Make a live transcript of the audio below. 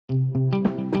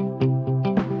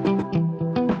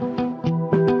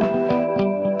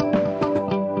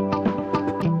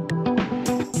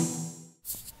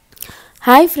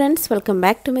Hi friends, welcome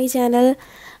back to my channel.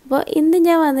 അപ്പോൾ ഇന്ന്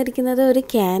ഞാൻ വന്നിരിക്കുന്നത് ഒരു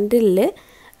ക്യാൻഡിലിൽ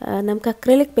നമുക്ക്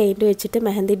അക്രിലിക് പെയിൻറ്റ് വെച്ചിട്ട്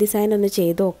മെഹന്തി ഡിസൈൻ ഒന്ന്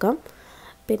ചെയ്ത് നോക്കാം.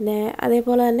 പിന്നെ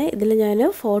അതേപോലെ തന്നെ ഇതിൽ ഞാൻ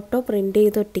ഫോട്ടോ പ്രിൻ്റ്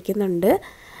ചെയ്ത് ഒട്ടിക്കുന്നുണ്ട്.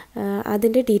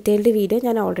 അതിൻ്റെ ഡീറ്റെയിൽഡ് വീഡിയോ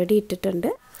ഞാൻ ഓൾറെഡി ഇട്ടിട്ടുണ്ട്.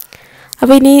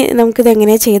 അപ്പോൾ ഇനി നമുക്കിത്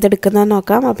എങ്ങനെയാണ് ചെയ്തെടുക്കുന്നതെന്ന്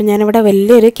നോക്കാം. അപ്പോൾ ഞാനിവിടെ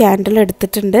വലിയൊരു ക്യാൻഡിൽ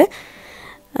എടുത്തിട്ടുണ്ട്.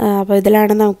 അപ്പോൾ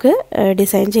ഇതിലാണ് നമുക്ക്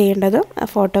ഡിസൈൻ ചെയ്യേണ്ടതും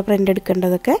ഫോട്ടോ പ്രിൻ്റ്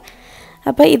എടുക്കേണ്ടതൊക്കെ.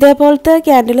 അപ്പോൾ ഇതേപോലത്തെ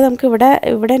ക്യാൻഡിൽ നമുക്ക്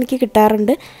ഇവിടെ എനിക്ക്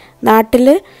കിട്ടാറുണ്ട്. നാട്ടിൽ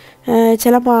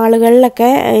ചില മാളുകളിലൊക്കെ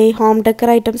ഈ ഹോം ഡെക്കർ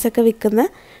ഐറ്റംസ് ഒക്കെ വിൽക്കുന്ന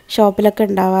ഷോപ്പിലൊക്കെ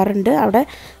ഉണ്ടാവാറുണ്ട്. അവിടെ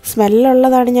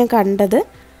സ്മെല്ലുള്ളതാണ് ഞാൻ കണ്ടത്.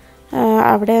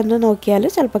 അവിടെ ഒന്ന് നോക്കിയാൽ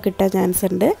ചിലപ്പോൾ കിട്ടാൻ ചാൻസ്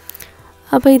ഉണ്ട്.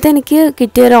 അപ്പോൾ ഇതെനിക്ക്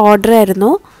കിട്ടിയൊരു ഓർഡർ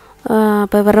ആയിരുന്നു.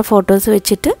 അപ്പോൾ ഇവരുടെ ഫോട്ടോസ്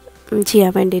വെച്ചിട്ട്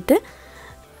ചെയ്യാൻ വേണ്ടിയിട്ട്.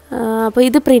 അപ്പോൾ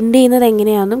ഇത് പ്രിൻ്റ് ചെയ്യുന്നത്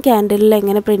എങ്ങനെയാണെന്നും ക്യാൻഡിലിൽ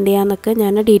എങ്ങനെ പ്രിൻ്റ് ചെയ്യാമെന്നൊക്കെ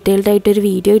ഞാൻ ഡീറ്റെയിൽഡ് ആയിട്ടൊരു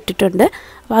വീഡിയോ ഇട്ടിട്ടുണ്ട്.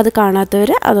 അപ്പോൾ അത് കാണാത്തവർ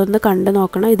അതൊന്ന് കണ്ടു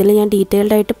നോക്കണം. ഇതിൽ ഞാൻ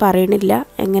ഡീറ്റെയിൽഡ് ആയിട്ട് പറയണില്ല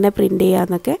എങ്ങനെ പ്രിൻ്റ്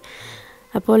ചെയ്യാമെന്നൊക്കെ.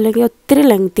 അപ്പോൾ അല്ലെങ്കിൽ ഒത്തിരി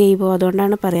ലെങ്തി ആയി പോകും,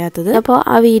 അതുകൊണ്ടാണ് പറയാത്തത്. അപ്പോൾ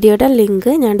ആ വീഡിയോയുടെ ലിങ്ക്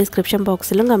ഞാൻ ഡിസ്ക്രിപ്ഷൻ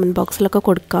ബോക്സിലും കമൻറ്റ് ബോക്സിലൊക്കെ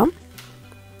കൊടുക്കാം.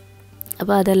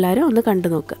 അപ്പോൾ അതെല്ലാവരും ഒന്ന് കണ്ടു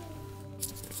നോക്കുക.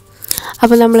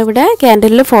 അപ്പോൾ നമ്മളിവിടെ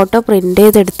ക്യാൻഡിലിൽ ഫോട്ടോ പ്രിൻ്റ്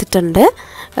ചെയ്തെടുത്തിട്ടുണ്ട്.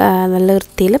 നല്ല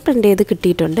വൃത്തിയിൽ പ്രിൻ്റ് ചെയ്ത്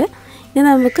കിട്ടിയിട്ടുണ്ട്. ഇനി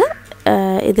നമുക്ക്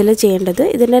ഇതിൽ ചെയ്യേണ്ടത്,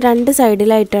 ഇതിൻ്റെ രണ്ട്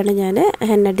സൈഡിലായിട്ടാണ് ഞാൻ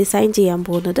ഹെന്ന ഡിസൈൻ ചെയ്യാൻ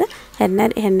പോകുന്നത്.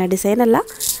 ഹെന്ന ഡിസൈൻ അല്ല,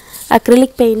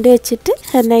 അക്രിലിക് പെയിൻറ്റ് വെച്ചിട്ട്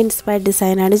ഹെന്ന ഇൻസ്പയർഡ്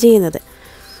ഡിസൈനാണ് ചെയ്യുന്നത്.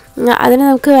 അതിന്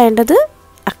നമുക്ക് വേണ്ടത്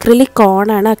അക്രിലിക്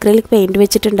കോണാണ്. അക്രിലിക് പെയിൻറ്റ്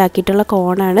വെച്ചിട്ട് ഉണ്ടാക്കിയിട്ടുള്ള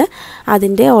കോണാണ്.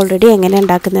 അതിൻ്റെ ഓൾറെഡി എങ്ങനെ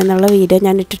ഉണ്ടാക്കുന്നതെന്നുള്ള വീഡിയോ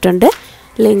ഞാൻ ഇട്ടിട്ടുണ്ട്.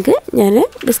 ലിങ്ക് ഞാൻ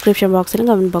ഡിസ്ക്രിപ്ഷൻ ബോക്സിലും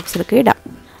കമൻറ്റ് ബോക്സിലൊക്കെ ഇടാം.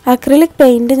 അക്രിലിക്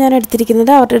പെയിൻറ്റ് ഞാൻ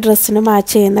എടുത്തിരിക്കുന്നത് അവരുടെ ഡ്രസ്സിന്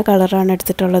മാച്ച് ചെയ്യുന്ന കളറാണ്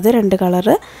എടുത്തിട്ടുള്ളത്, 2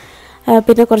 കളറ്.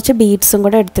 പിന്നെ കുറച്ച് ബീഡ്സും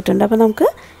കൂടെ എടുത്തിട്ടുണ്ട്. അപ്പോൾ നമുക്ക്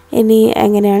ഇനി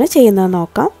എങ്ങനെയാണ് ചെയ്യുന്നതെന്ന്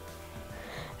നോക്കാം.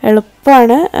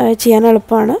 എളുപ്പമാണ്, ചെയ്യാൻ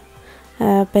എളുപ്പമാണ്.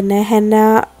 പിന്നെ ഹെന്ന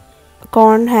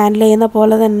കോൺ ഹാൻഡിൽ ചെയ്യുന്ന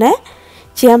പോലെ തന്നെ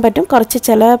ചെയ്യാൻ പറ്റും.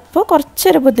 ചിലപ്പോൾ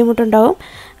കുറച്ചൊരു ബുദ്ധിമുട്ടുണ്ടാവും,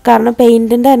 കാരണം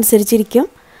പെയിൻറ്റിൻ്റെ അനുസരിച്ചിരിക്കും.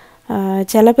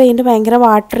 ചില പെയിൻറ്റ് ഭയങ്കര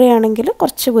വാട്ടറി ആണെങ്കിൽ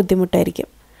കുറച്ച് ബുദ്ധിമുട്ടായിരിക്കും.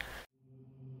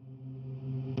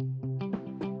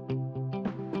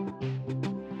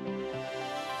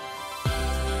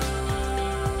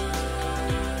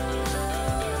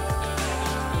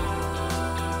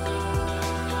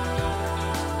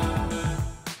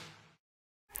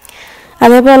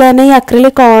 അതേപോലെ തന്നെ ഈ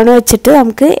അക്രിലിക് കോൺ വെച്ചിട്ട്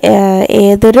നമുക്ക്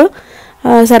ഏതൊരു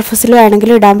സർഫസിൽ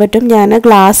വേണമെങ്കിലും ഇടാൻ പറ്റും. ഞാൻ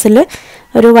ഗ്ലാസ്സിൽ,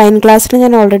 ഒരു വൈൻ ഗ്ലാസ്സിൽ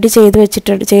ഞാൻ ഓൾറെഡി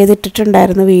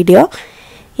ചെയ്തിട്ടിട്ടുണ്ടായിരുന്നു വീഡിയോ.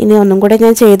 ഇനി ഒന്നും കൂടെ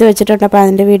ഞാൻ ചെയ്ത് വെച്ചിട്ടുണ്ട്. അപ്പോൾ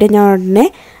അതിൻ്റെ വീഡിയോ ഞാൻ ഉടനെ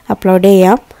അപ്ലോഡ്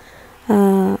ചെയ്യാം.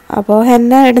 അപ്പോൾ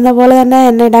ഹെന്ന ഇടുന്ന പോലെ തന്നെ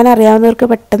ഹെന്ന ഇടാൻ അറിയാവുന്നവർക്ക്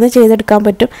പെട്ടെന്ന് ചെയ്തെടുക്കാൻ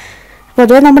പറ്റും.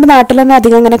 പൊതുവെ നമ്മുടെ നാട്ടിലൊന്നും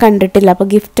അധികം അങ്ങനെ കണ്ടിട്ടില്ല. അപ്പോൾ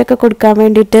ഗിഫ്റ്റൊക്കെ കൊടുക്കാൻ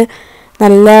വേണ്ടിയിട്ട്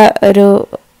നല്ല ഒരു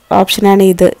ഓപ്ഷനാണ്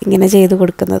ഇത്, ഇങ്ങനെ ചെയ്ത്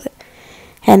കൊടുക്കുന്നത്.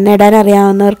 ഹെന്ന ഇടാൻ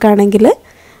അറിയാവുന്നവർക്കാണെങ്കിൽ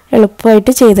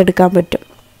എളുപ്പമായിട്ട് ചെയ്തെടുക്കാൻ പറ്റും.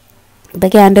 ഇത്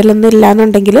ക്യാൻഡിലൊന്നും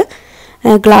ഇല്ലയെന്നുണ്ടെങ്കിൽ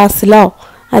ഗ്ലാസ്സിലോ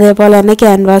അതേപോലെ തന്നെ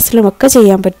ക്യാൻവാസിലും ഒക്കെ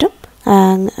ചെയ്യാൻ പറ്റും.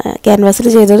 ക്യാൻവാസിൽ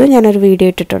ചെയ്തത് ഞാനൊരു വീഡിയോ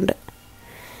ഇട്ടിട്ടുണ്ട്.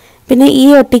 പിന്നെ ഈ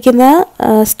ഒട്ടിക്കുന്ന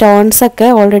സ്റ്റോൺസൊക്കെ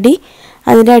ഓൾറെഡി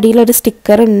അതിൻ്റെ അടിയിലൊരു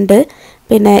സ്റ്റിക്കർ ഉണ്ട്.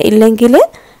 പിന്നെ ഇല്ലെങ്കിൽ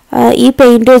ഈ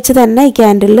പെയിൻറ്റ് വെച്ച് തന്നെ ഈ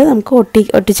ക്യാൻഡിലിൽ നമുക്ക്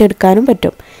ഒട്ടിച്ചെടുക്കാനും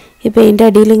പറ്റും. ഈ പെയിൻറ്റ്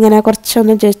അടിയിൽ ഇങ്ങനെ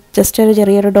കുറച്ചൊന്ന് ജസ്റ്റ് ഒരു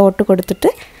ചെറിയൊരു ഡോട്ട്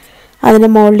കൊടുത്തിട്ട് അതിന്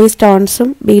മുകളിൽ സ്റ്റോൺസും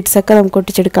ബീഡ്സൊക്കെ നമുക്ക്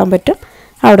ഒട്ടിച്ചെടുക്കാൻ പറ്റും.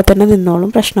 അവിടെ തന്നെ നിന്നോളും,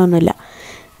 പ്രശ്നമൊന്നുമില്ല.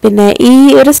 പിന്നെ ഈ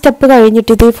ഒരു സ്റ്റെപ്പ്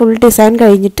കഴിഞ്ഞിട്ട്, ഇത് ഫുൾ ഡിസൈൻ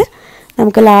കഴിഞ്ഞിട്ട്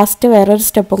നമുക്ക് ലാസ്റ്റ് വേറൊരു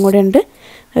സ്റ്റെപ്പും കൂടെ ഉണ്ട്,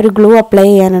 ഒരു ഗ്ലൂ അപ്ലൈ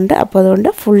ചെയ്യാനുണ്ട്. അപ്പോൾ അതുകൊണ്ട്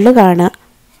ഫുള്ള് കാണുക.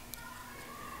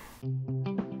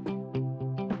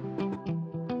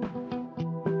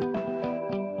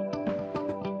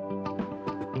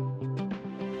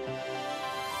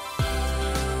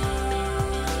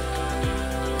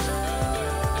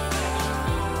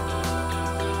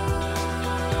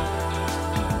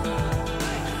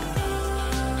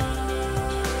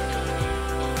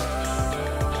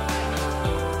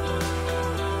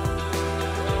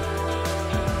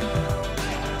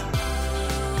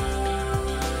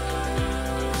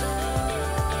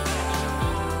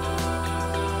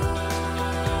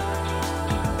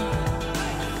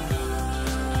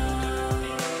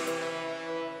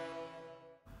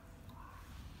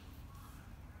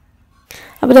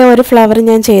 അപ്പോൾ ഒരു ഫ്ലവർ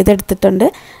ഞാൻ ചെയ്തെടുത്തിട്ടുണ്ട്.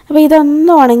 അപ്പോൾ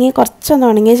ഇതൊന്ന് ഉണങ്ങി, കുറച്ചൊന്ന്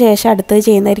ഉണങ്ങിയ ശേഷം അടുത്തത്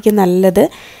ചെയ്യുന്നതായിരിക്കും നല്ലത്.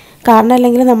 കാരണം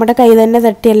അല്ലെങ്കിൽ നമ്മുടെ കൈ തന്നെ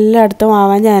തട്ടി എല്ലായിടത്തും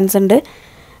ആവാൻ ചാൻസ് ഉണ്ട്.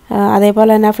 അതേപോലെ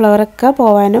തന്നെ ആ ഫ്ലവറൊക്കെ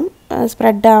പോവാനും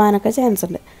സ്പ്രെഡ് ആവാനൊക്കെ ചാൻസ്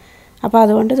ഉണ്ട്. അപ്പോൾ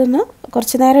അതുകൊണ്ട് ഇതൊന്ന്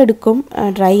കുറച്ച് നേരം എടുക്കും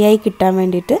ഡ്രൈ ആയി കിട്ടാൻ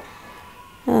വേണ്ടിയിട്ട്.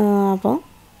 അപ്പോൾ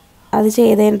അത്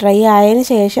ഡ്രൈ ആയതിന്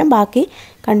ശേഷം ബാക്കി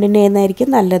കണ്ടിന്യൂ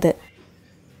ചെയ്യുന്നതായിരിക്കും നല്ലത്.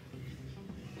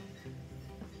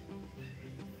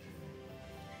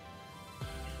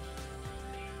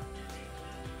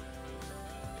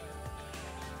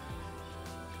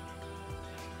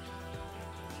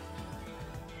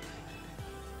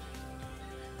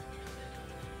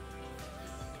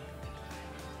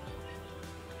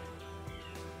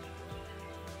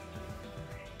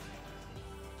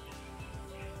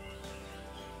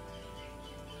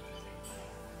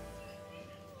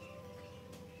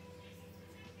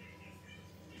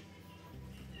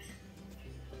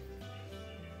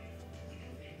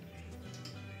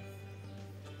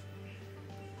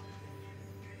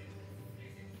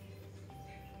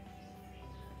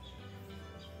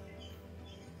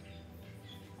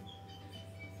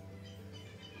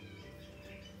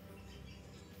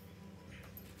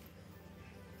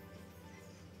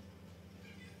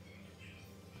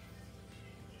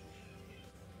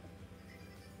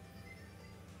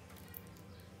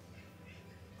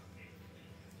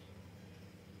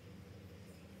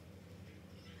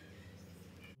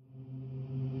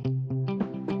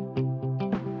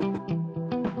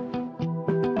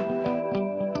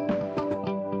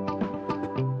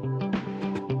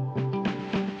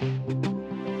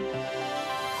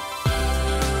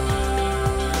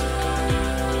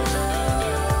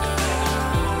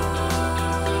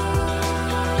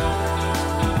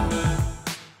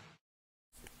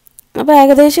 അപ്പോൾ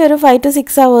ഏകദേശം ഒരു 5 to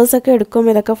 6 hours ഒക്കെ എടുക്കും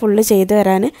ഇതൊക്കെ ഫുള്ള് ചെയ്ത്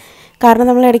വരാൻ. കാരണം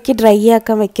നമ്മൾ ഇടയ്ക്ക് ഡ്രൈ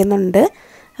ആക്കാൻ വെക്കുന്നുണ്ട്.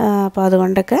 അപ്പോൾ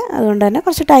അതുകൊണ്ട് തന്നെ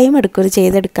കുറച്ച് ടൈം എടുക്കും ഇത്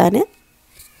ചെയ്തെടുക്കാൻ.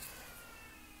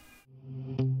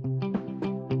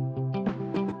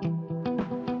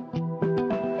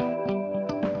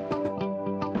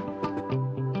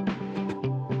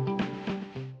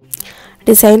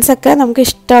 ഡിസൈൻസൊക്കെ നമുക്ക്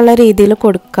ഇഷ്ടമുള്ള രീതിയിൽ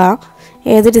കൊടുക്കാം.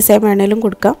 ഏത് ഡിസൈൻ വേണേലും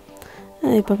കൊടുക്കാം.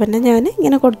 ഇപ്പോൾ പിന്നെ ഞാൻ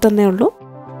ഇങ്ങനെ കൊടുത്തന്നേ ഉള്ളൂ.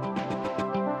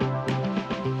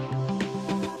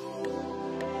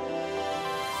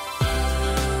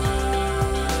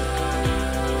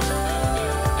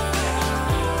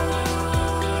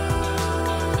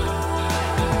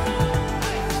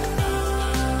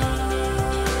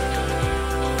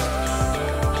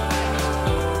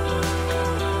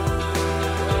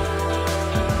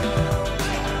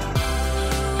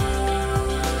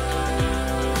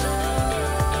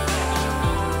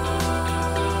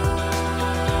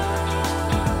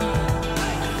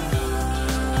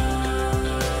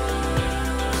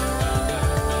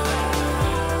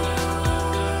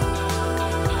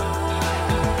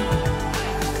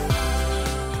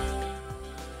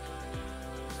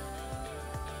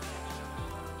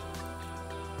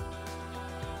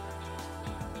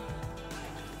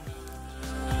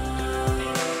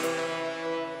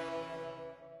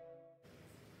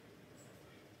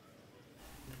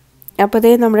 അപ്പോൾ ഇതേ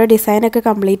നമ്മുടെ ഡിസൈനൊക്കെ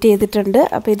കംപ്ലീറ്റ് ചെയ്തിട്ടുണ്ട്.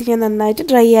 അപ്പോൾ ഇത് ഞാൻ നന്നായിട്ട്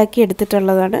ഡ്രൈ ആക്കി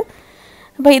എടുത്തിട്ടുള്ളതാണ്.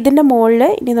 അപ്പോൾ ഇതിൻ്റെ മുകളിൽ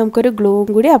ഇനി നമുക്കൊരു ഗ്ലൂവും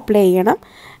കൂടി അപ്ലൈ ചെയ്യണം.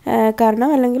 കാരണം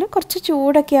അല്ലെങ്കിൽ കുറച്ച്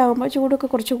ചൂടൊക്കെ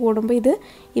കുറച്ച് കൂടുമ്പോൾ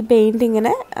ഈ പെയിൻറ്റ്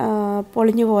ഇങ്ങനെ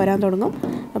പൊളിഞ്ഞു പോരാൻ തുടങ്ങും.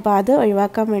 അപ്പോൾ അത്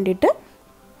ഒഴിവാക്കാൻ വേണ്ടിയിട്ട്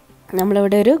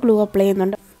നമ്മളിവിടെ ഒരു ഗ്ലൂ അപ്ലൈ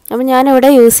ചെയ്യുന്നുണ്ട്. അപ്പോൾ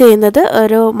ഞാനിവിടെ യൂസ് ചെയ്യുന്നത്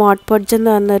ഒരു മോട്ട് പൊഡ്ജ്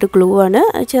എന്ന് പറഞ്ഞൊരു ഗ്ലൂ ആണ്.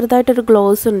 ചെറുതായിട്ടൊരു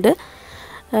ഗ്ലോസ് ഉണ്ട്.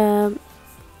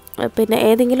 പിന്നെ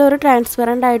ഏതെങ്കിലും ഒരു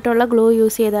ട്രാൻസ്പെറൻ്റ് ആയിട്ടുള്ള ഗ്ലൂ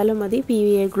യൂസ് ചെയ്താലും മതി.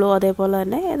 PVA ഗ്ലൂ അതേപോലെ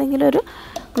തന്നെ ഏതെങ്കിലും ഒരു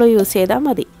ഗ്ലൂ യൂസ് ചെയ്താൽ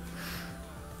മതി.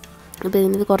 അപ്പോൾ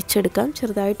ഇതിന് കുറച്ചെടുക്കാം.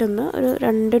 ചെറുതായിട്ടൊന്ന് ഒരു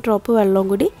 2 ഡ്രോപ്പ് വെള്ളവും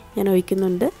കൂടി ഞാൻ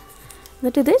ഒഴിക്കുന്നുണ്ട്.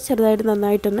 എന്നിട്ടിത് ചെറുതായിട്ട്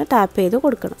നന്നായിട്ടൊന്ന് ടാപ്പ് ചെയ്ത്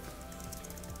കൊടുക്കണം.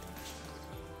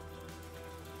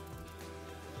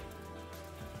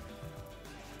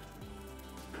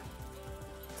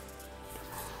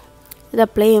 ഇത്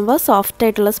അപ്ലൈ ചെയ്യുമ്പോൾ സോഫ്റ്റ്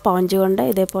ആയിട്ടുള്ള സ്പോഞ്ച് കൊണ്ട്,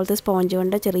 ഇതേപോലത്തെ സ്പോഞ്ച്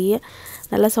കൊണ്ട്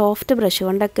നല്ല സോഫ്റ്റ് ബ്രഷ്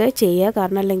കൊണ്ടൊക്കെ ചെയ്യുക.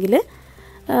 കാരണം അല്ലെങ്കിൽ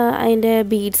അതിൻ്റെ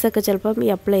ബീഡ്സൊക്കെ ചിലപ്പം ഈ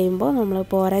അപ്ലൈ ചെയ്യുമ്പോൾ നമ്മൾ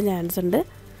പോരാൻ ചാൻസ് ഉണ്ട്.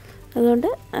 അതുകൊണ്ട്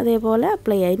അതേപോലെ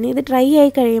അപ്ലൈ ചെയ്യുക. ഇനി ഇത് ഡ്രൈ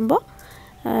ആയി കഴിയുമ്പോൾ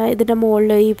ഇതിൻ്റെ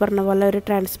മുകളിൽ ഈ പറഞ്ഞ പോലെ ഒരു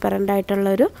ട്രാൻസ്പെറൻ്റ്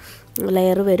ആയിട്ടുള്ളൊരു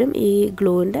ലെയർ വരും ഈ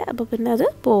ഗ്ലൂവിൻ്റെ. അപ്പോൾ പിന്നെ അത്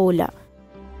പോവില്ല.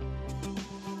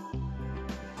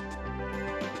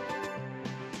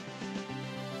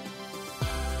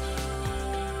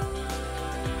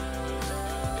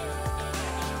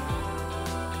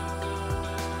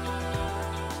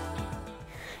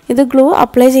 ഇത് ഗ്ലൂ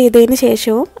അപ്ലൈ ചെയ്തതിന്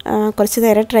ശേഷവും കുറച്ച്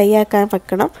നേരം ഡ്രൈ ആക്കാൻ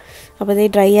വെക്കണം. അപ്പോൾ ഇത്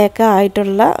ഡ്രൈ ആക്കാൻ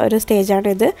ആയിട്ടുള്ള ഒരു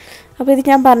സ്റ്റേജാണിത്. അപ്പോൾ ഇത്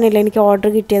ഞാൻ പറഞ്ഞില്ല എനിക്ക് ഓർഡർ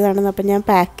കിട്ടിയതാണെന്ന്. അപ്പോൾ ഞാൻ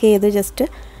പാക്ക് ചെയ്ത് ജസ്റ്റ്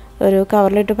ഒരു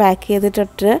കവറിലിട്ട് പാക്ക്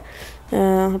ചെയ്തിട്ടിട്ട്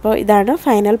അപ്പോൾ ഇതാണ്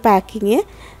ഫൈനൽ പാക്കിങ്.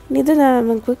 ഇനി ഇത്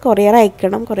നമുക്ക് കൊറിയർ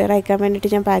അയക്കാൻ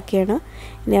വേണ്ടിയിട്ട് ഞാൻ പാക്ക് ചെയ്യണം.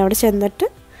 ഇനി അവിടെ ചെന്നിട്ട്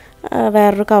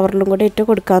വേറൊരു കവറിലും കൂടി ഇട്ട്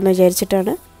കൊടുക്കാമെന്ന്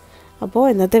വിചാരിച്ചിട്ടാണ്. അപ്പോൾ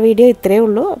ഇന്നത്തെ വീഡിയോ ഇത്രയേ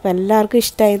ഉള്ളൂ. അപ്പോൾ എല്ലാവർക്കും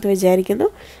ഇഷ്ടമായി എന്ന് വിചാരിക്കുന്നു.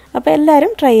 അപ്പോൾ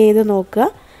എല്ലാവരും ട്രൈ ചെയ്ത് നോക്കുക.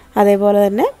 അതേപോലെ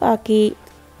തന്നെ ബാക്കി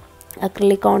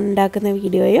അക്രിലിക് ഉണ്ടാക്കുന്ന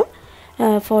വീഡിയോയും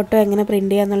ഫോട്ടോ എങ്ങനെ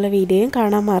പ്രിൻ്റ് ചെയ്യുക എന്നുള്ള വീഡിയോയും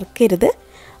കാണാൻ മറക്കരുത്.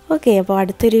 ഓക്കെ, അപ്പോൾ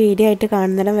അടുത്തൊരു വീഡിയോ ആയിട്ട്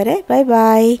കാണുന്നിടം വരെ ബൈ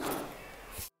ബൈ.